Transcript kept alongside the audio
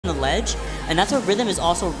ledge, and that's what Rhythm is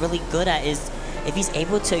also really good at, is if he's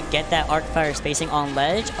able to get that arc fire spacing on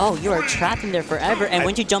ledge, oh, you are trapped in there forever. And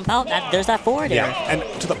when you jump out, there's that forward air. Yeah,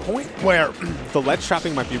 and to the point where the ledge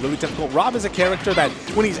trapping might be really difficult. Rob is a character that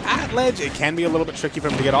when he's at ledge, it can be a little bit tricky for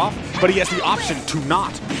him to get off, but he has the option to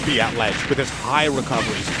not be at ledge with his high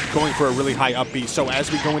recoveries, going for a really high up B. So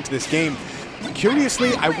as we go into this game,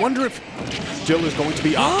 curiously, I wonder if Dill is going to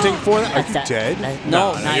be opting for that. Are you dead?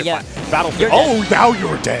 No, not yet. Battlefield. Oh, now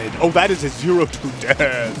you're dead. Oh, that is a 0 to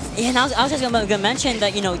death. Yeah, and I was just going to mention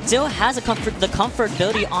that, you know, Dill has the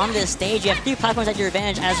comfortability on this stage. You have 3 platforms at your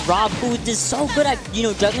advantage as Rob, who is so good at, you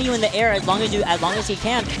know, juggling you in the air as long as he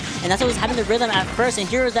can. And that's what was happening to Rhythm at first. And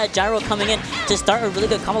here is that gyro coming in to start a really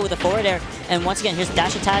good combo with the forward air. And once again, here's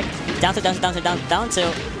dash attack, down to, down to, down to, down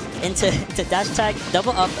to, into dash attack,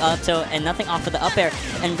 double up tilt, and nothing off of the up air.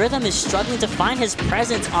 And Rhythm is struggling to find his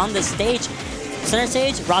presence on the stage. Center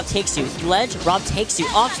stage, Rob takes you. Ledge, Rob takes you.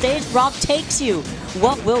 Off stage, Rob takes you.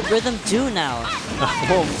 What will Rhythm do now?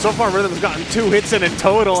 Well, so far Rhythm's gotten 2 hits in a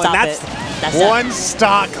total, and that's 1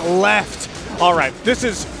 stock left. All right, this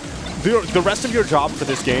is the rest of your job for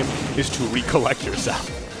this game is to recollect yourself.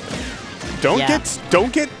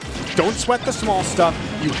 Don't sweat the small stuff.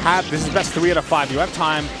 This is best 3 out of 5. You have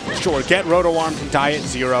time. Sure, get roto arms and die at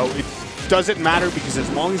 0. It doesn't matter because as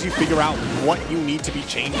long as you figure out what you need to be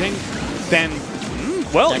changing, then,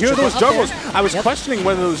 well, here are those juggles. I was questioning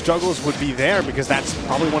whether those juggles would be there because that's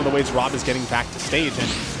probably one of the ways Rob is getting back to stage, and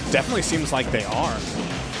definitely seems like they are.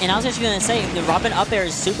 And I was just going to say, the Robin up air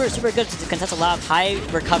is super, super good to contest a lot of high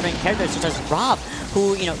recovering characters, such as Rob,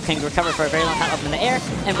 who, you know, can recover for a very long time up in the air,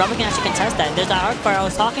 and Robin can actually contest that. And there's that arc fire I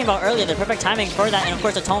was talking about earlier, the perfect timing for that, and of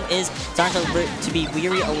course the tome is starting to be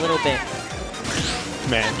weary a little bit.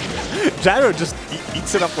 Man, Gyro just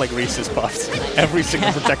eats it up like Reese's Puffs. Every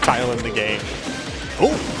single projectile in the game.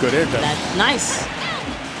 Oh, good air done. That's nice.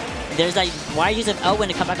 There's that wide use of Elwin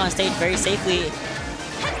to come back on stage very safely.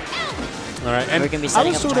 All right, and I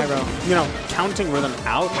was sort of, you know, counting Rhythm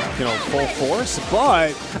out, you know, full force,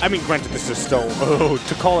 but, I mean, granted, this is still,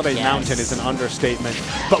 to call it a mountain is an understatement,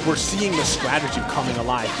 but we're seeing the strategy coming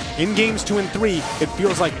alive. In games 2 and 3, it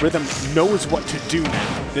feels like Rhythm knows what to do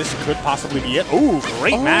now. This could possibly be it. Oh,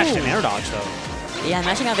 great mash and air dodge, though. Yeah,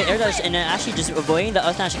 mashing out the air dodge and then actually just avoiding the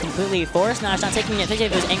up smash completely. Forward smash, not taking it, especially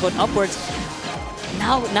if it was angled upwards.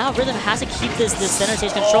 Now Rhythm has to keep this center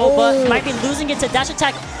stage control, but might be losing it to dash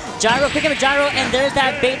attack. Gyro, pick up a gyro, and there's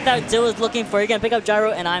that bait that Dill was looking for. You're going to pick up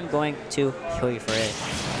gyro, and I'm going to kill you for it.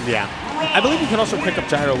 Yeah. I believe you can also pick up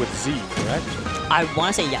gyro with Z, correct? I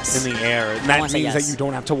want to say yes. In the air. And that means that you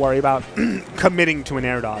don't have to worry about committing to an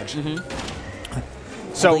air dodge.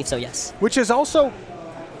 So, I believe so, yes. Which is also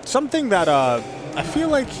something that I feel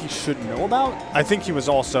like he should know about. I think he was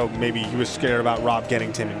also, maybe he was scared about Rob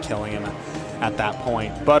getting to him and killing him at that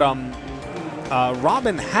point. But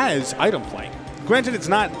Robin has item play. Granted, it's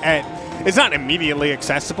not immediately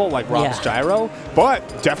accessible like Rob's gyro, but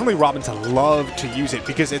definitely Robin's love to use it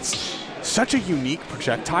because it's such a unique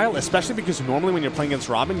projectile, especially because normally when you're playing against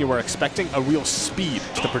Robin, you are expecting a real speed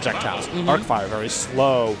to the projectiles. Arc fire, very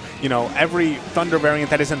slow. You know, every Thunder variant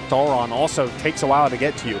that isn't Thoron also takes a while to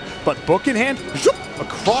get to you. But Book in hand, zoop,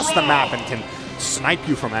 across the map and can snipe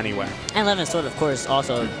you from anywhere. And Levin Sword, of course,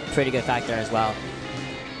 also a pretty good factor as well.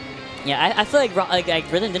 Yeah, I feel like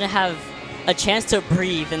Rhythm didn't have a chance to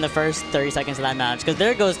breathe in the first 30 seconds of that match, because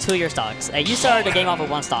there goes 2 of your stocks. You started the game off with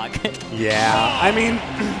 1 stock. Yeah, I mean,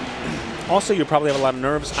 also you probably have a lot of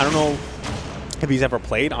nerves. I don't know if he's ever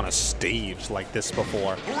played on a stage like this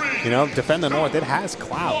before. You know, Defend the North, it has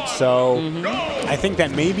cloud, so I think that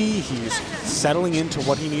maybe he's settling into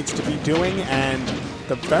what he needs to be doing, and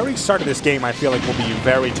the very start of this game I feel like will be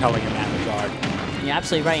very telling in that regard. You're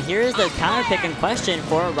absolutely right. Here's the counter pick in question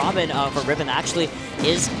for Robin, for Ribbon, actually,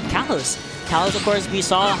 is Kalos. Kalos, of course, we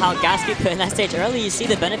saw how Gatsby put in that stage early. You see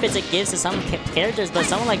the benefits it gives to some characters, but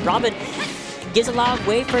someone like Robin gives a lot of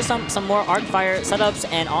weight for some more arc fire setups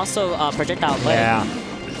and also projectile play. Yeah.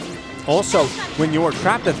 Also, when you're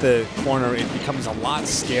trapped at the corner, it becomes a lot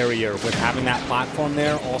scarier with having that platform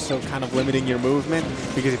there, also kind of limiting your movement,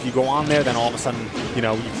 because if you go on there, then all of a sudden, you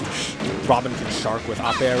know, Robin can shark with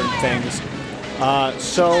up air and things.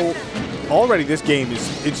 So already this game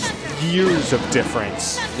it's years of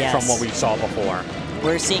difference from what we saw before.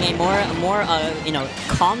 We're seeing a more you know,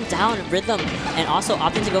 calm down rhythm, and also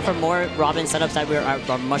opting to go for more Robin setups that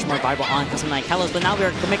are much more viable on something like Kalos. But now we're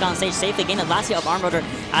coming on stage safely, gain the last hit of arm rotor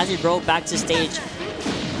as we roll back to stage.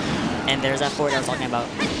 And there's that forward I was talking about.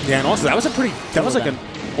 Yeah, and also that was like an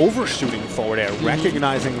overshooting forward air,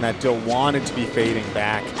 recognizing that Dill wanted to be fading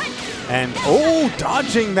back. And,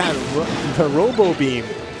 dodging that the Robo Beam.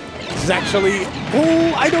 This is actually,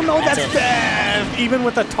 oh, I don't know, That's even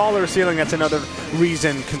with a taller ceiling, that's another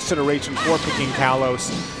consideration for picking Kalos.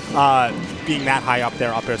 Being that high up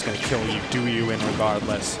there is going to kill you, do you in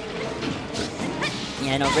regardless.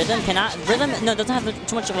 Yeah, no, Rhythm doesn't have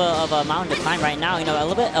too much of a mountain to climb right now. You know, a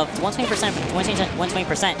little bit of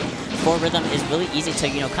 120% for Rhythm is really easy to,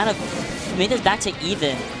 you know, kind of make this back to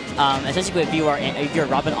even. Especially if you're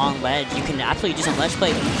Robin on ledge, you can absolutely do some ledge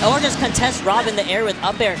play, or just contest Rob in the air with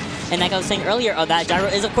up air. And like I was saying earlier, that gyro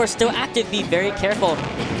is of course still active. Be very careful.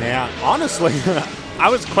 Yeah, honestly, I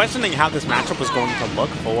was questioning how this matchup was going to look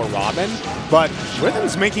for Robin, but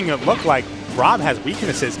Rhythm's making it look like Rob has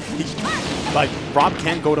weaknesses. Rob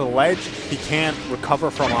can't go to the ledge. He can't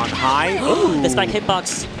recover from on high. The spike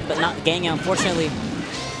hitbox, but not getting it, unfortunately.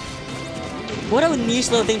 What a niche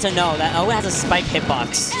little thing to know, that Owen has a spike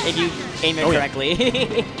hitbox if you aim it correctly.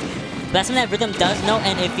 Yeah. That's something that Rhythm does know,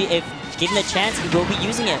 and if given the chance, he will be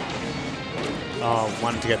using it. Oh,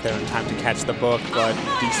 wanted to get there in time to catch the book, but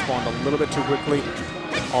despawned a little bit too quickly.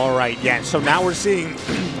 All right, yeah, so now we're seeing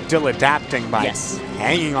Dill adapting by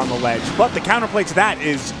hanging on the ledge. But the counterplay to that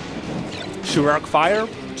is Shuriken Fire,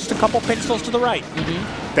 just a couple pixels to the right.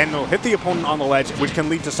 Then they'll hit the opponent on the ledge, which can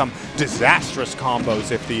lead to some disastrous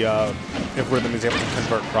combos if Rhythm is able to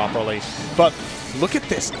convert properly. But look at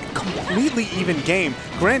this completely even game.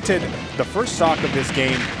 Granted, the first stock of this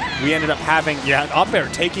game, we ended up having, up air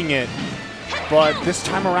taking it. But this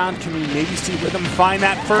time around, can we maybe see Rhythm find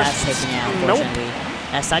that first? That's taking it out, unfortunately. Nope.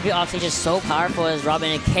 That side B offstage is so powerful as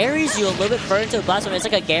Robin. It carries you a little bit further into the blast zone. It's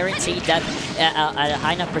like a guaranteed death at a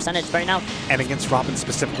high enough percentage right now. And against Robin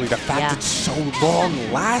specifically, the fact it's so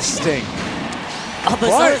long-lasting. Oh, but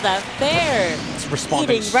so is that fair. It's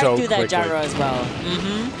responding eating right so through quickly. That gyro as well.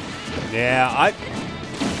 Yeah,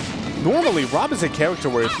 normally Rob is a character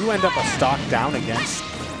where if you end up a stock down against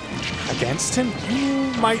him,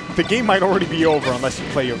 the game might already be over unless you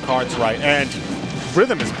play your cards right. And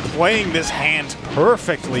Rhythm is playing this hand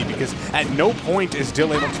perfectly because at no point is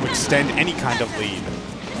Dill able to extend any kind of lead.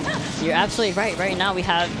 You're absolutely right. Right now we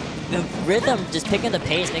have Rhythm just picking the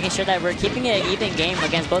pace, making sure that we're keeping it an even game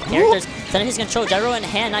against both characters. Setting his control, gyro in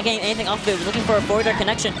hand, not getting anything off of it. We're looking for a forward air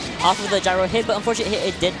connection off of the gyro hit, but unfortunately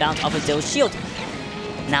it did bounce off of Dill's shield.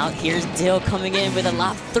 Now here's Dill coming in with a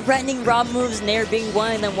lot of threatening Rob moves, Nair being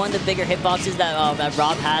one, and then one of the bigger hitboxes that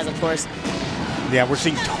Rob has, of course. Yeah, we're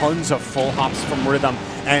seeing tons of full hops from Rhythm,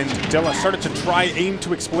 and Dill has started to aim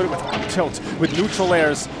to exploit it with up tilt, with neutral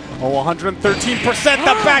airs. Oh, 113%, the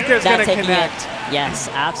back air is going to connect. Yes,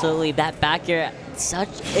 absolutely, that back air,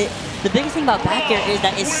 the biggest thing about back air is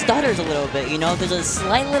that it stutters a little bit, you know, there's a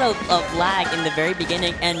slight little lag in the very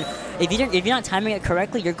beginning, and if you're not timing it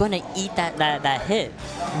correctly, you're going to eat that hit.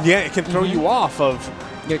 Yeah, it can throw you off of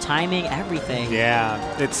your timing, everything. Yeah,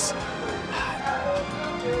 it's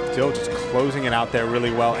Dill just closing it out there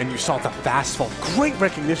really well, and you saw the fast fall. Great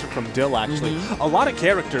recognition from Dill, actually. A lot of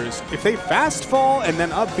characters, if they fast fall and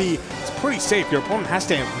then up B, it's pretty safe. Your opponent has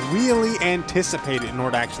to really anticipate it in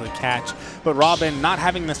order to actually catch. But Robin, not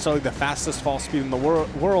having necessarily the fastest fall speed in the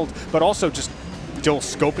world, but also just Dill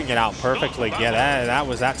scoping it out perfectly. Yeah, that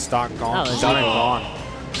was that stock gone. Done and gone.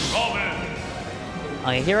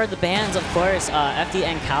 Okay, here are the bans, of course. FD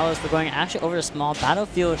and Kalos. We're going actually over to small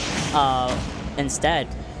battlefield instead.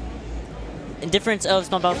 The difference of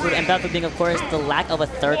small battlefield and battlefield being, of course, the lack of a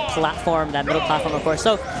third platform, that middle platform, of course.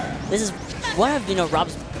 So this is one of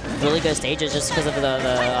Rob's really good stages, just because of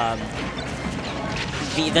the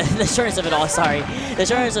shortness of it all. Sorry, the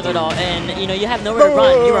shortness of it all, and you have nowhere to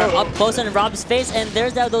run. You are up close in Rob's face, and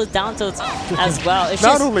there's those down tilts as well. It's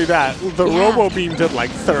not only that, the Robo Beam did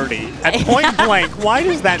like 30 at point blank. Why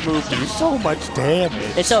does that move do so much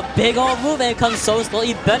damage? It's a big old move, and it comes so slow.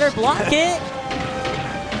 You better block it.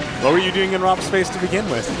 What were you doing in Rob's face to begin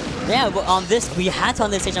with? Yeah, well, we had to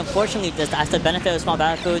on this stage, unfortunately, that's the benefit of small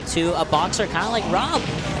battlefield to a boxer kind of like Rob.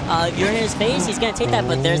 If you're in his face, he's going to take that,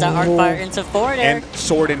 but there's that arc fire into forward air. And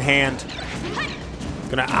sword in hand.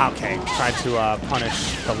 Tried to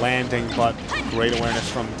punish the landing, but great awareness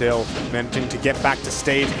from Dill. Managing to get back to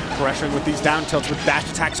stage, pressuring with these down tilts, with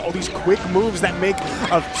dash attacks, all these quick moves that make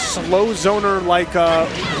a slow zoner like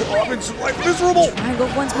Robin's like miserable. Trying to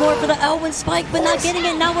go once more for the Elwin spike, but not getting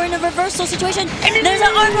it. Now we're in a reversal situation. There's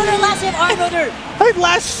an arm rotor, last hit arm rotor. It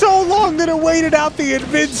lasts so long that it waited out the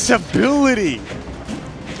invincibility.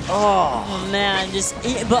 Oh man,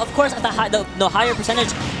 but of course at the higher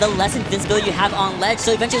percentage, the less invincibility you have on ledge,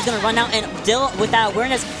 so eventually it's gonna run out, and Dill with that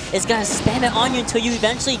awareness is gonna spam it on you until you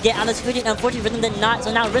eventually get out of this situation. Unfortunately, Rhythm did not,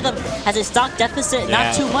 so now Rhythm has a stock deficit,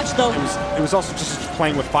 not too much though. It was also just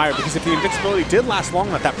playing with fire, because if the invincibility did last long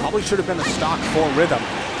enough, that probably should have been a stock for Rhythm.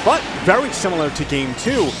 But very similar to game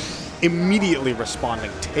 2, immediately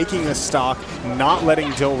responding, taking the stock, not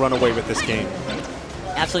letting Dill run away with this game.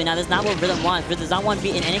 Absolutely not. That's not what Rhythm wants. Rhythm does not want to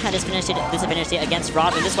be in any kind of disadvantage state against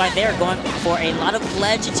Rob, and this is why they're going for a lot of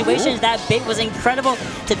ledge situations. Ooh. That bait was incredible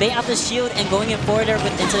to bait out the shield and going in forward air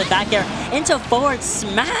into the back air, into forward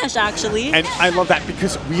smash, actually. And I love that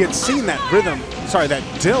because we had seen that that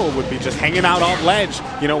Dill would be just hanging out on ledge,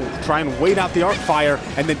 you know, try and wait out the arc fire,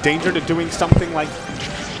 and the danger to doing something like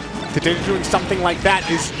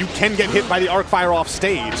that is you can get hit by the arc fire off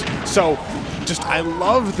stage. So I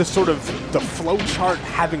love the sort of the flow chart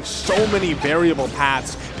having so many variable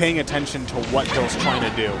paths, paying attention to what Dill's trying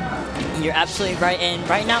to do. You're absolutely right. And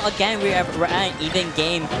right now, again, we're at an even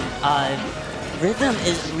game. Rhythm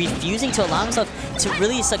is refusing to allow himself to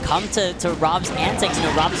really succumb to Rob's antics. You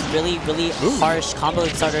know, Rob's really harsh combo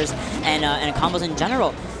starters and combos in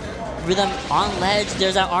general. Rhythm on ledge.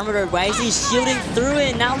 There's that armor. Why is he shielding through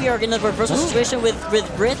it? Now we are in a reversal situation with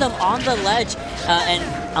Rhythm on the ledge, and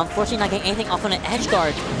unfortunately not getting anything off on an edge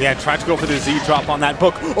guard. Yeah, tried to go for the Z drop on that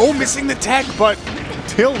book. Oh, missing the tech, but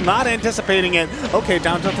Dill not anticipating it. Okay,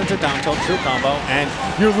 down tilt into down tilt, true combo,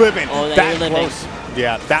 and you're living. Oh, that close.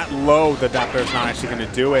 Yeah, that low, the down air is not actually going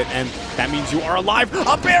to do it, and that means you are alive.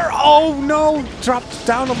 Up air! Oh no! Dropped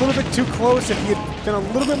down a little bit too close. If he had been a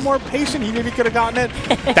little bit more patient, he maybe could have gotten it.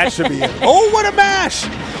 That should be it. Oh, what a mash!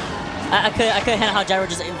 I could handle how Gyro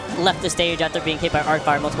just left the stage after being hit by arc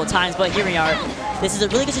fire multiple times, but here we are. This is a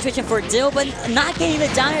really good situation for Dill, but not getting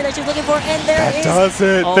the down air that she was looking for, and there it is. That does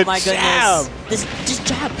it. Oh my goodness. This just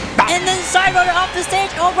jab. And then side roller off the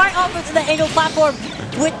stage. Oh, right off into the angle platform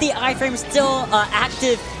with the iframe still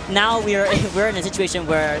active. Now we're in a situation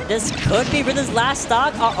where this could be Rhythm's last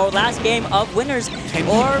stock or last game of winners,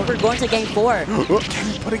 or we're going to game 4.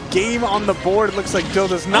 Can you put a game on the board? It looks like Dill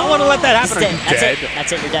does not want to let that happen.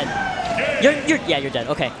 That's it. You're dead. You're dead.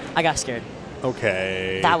 Okay, I got scared.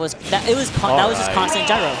 Okay. That was just constant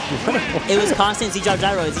gyro. It was constant Z-drop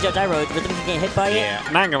gyro. Rhythm can get hit by it. Yeah,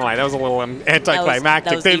 not gonna lie, that was a little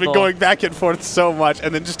anticlimactic. They've been going back and forth so much,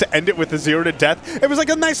 and then just to end it with a 0 to death, it was like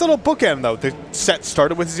a nice little bookend though. The set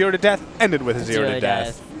started with 0 to death, ended with a 0 to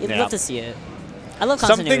death. I'd love to see it. I love Some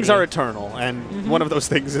continuity. things are eternal, and one of those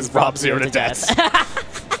things is Rob 0 to death.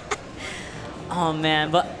 Oh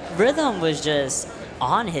man, but Rhythm was just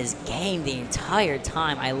on his game the entire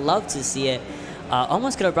time. I love to see it.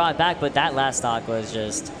 Almost could have brought it back, but that last stock was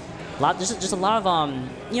just a lot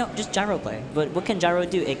of just gyro play. But what can gyro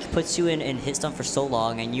do? It puts you in hit stun for so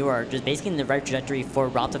long, and you are just basically in the right trajectory for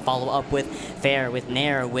Rob to follow up with fair, with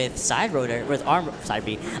nair, with side rotor, with arm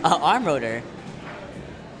rotor.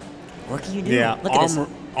 What can you do? Yeah, look at this.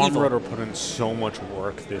 Arm rotor put in so much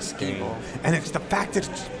work this game, and it's the fact that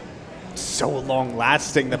it's so long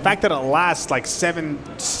lasting. The fact that it lasts like 7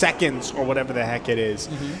 seconds or whatever the heck it is,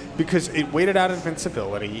 because it waited out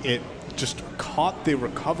invincibility. It just caught the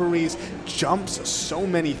recoveries, jumps, so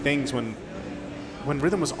many things. When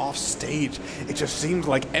Rhythm was off stage, it just seemed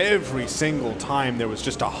like every single time there was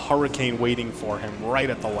just a hurricane waiting for him right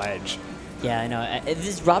at the ledge. Yeah, I know.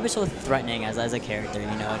 Rob is so threatening as a character, you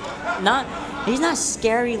know. He's not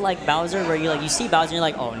scary like Bowser, where you see Bowser and you're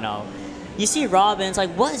like, oh no. You see Rob and it's like,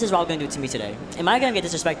 what is this Rob going to do to me today? Am I going to get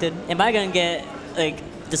disrespected? Am I going to get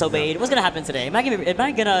disobeyed? What's going to happen today? Am I going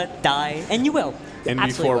to die? And you will. And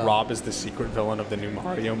before Rob is the secret villain of the new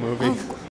Mario movie.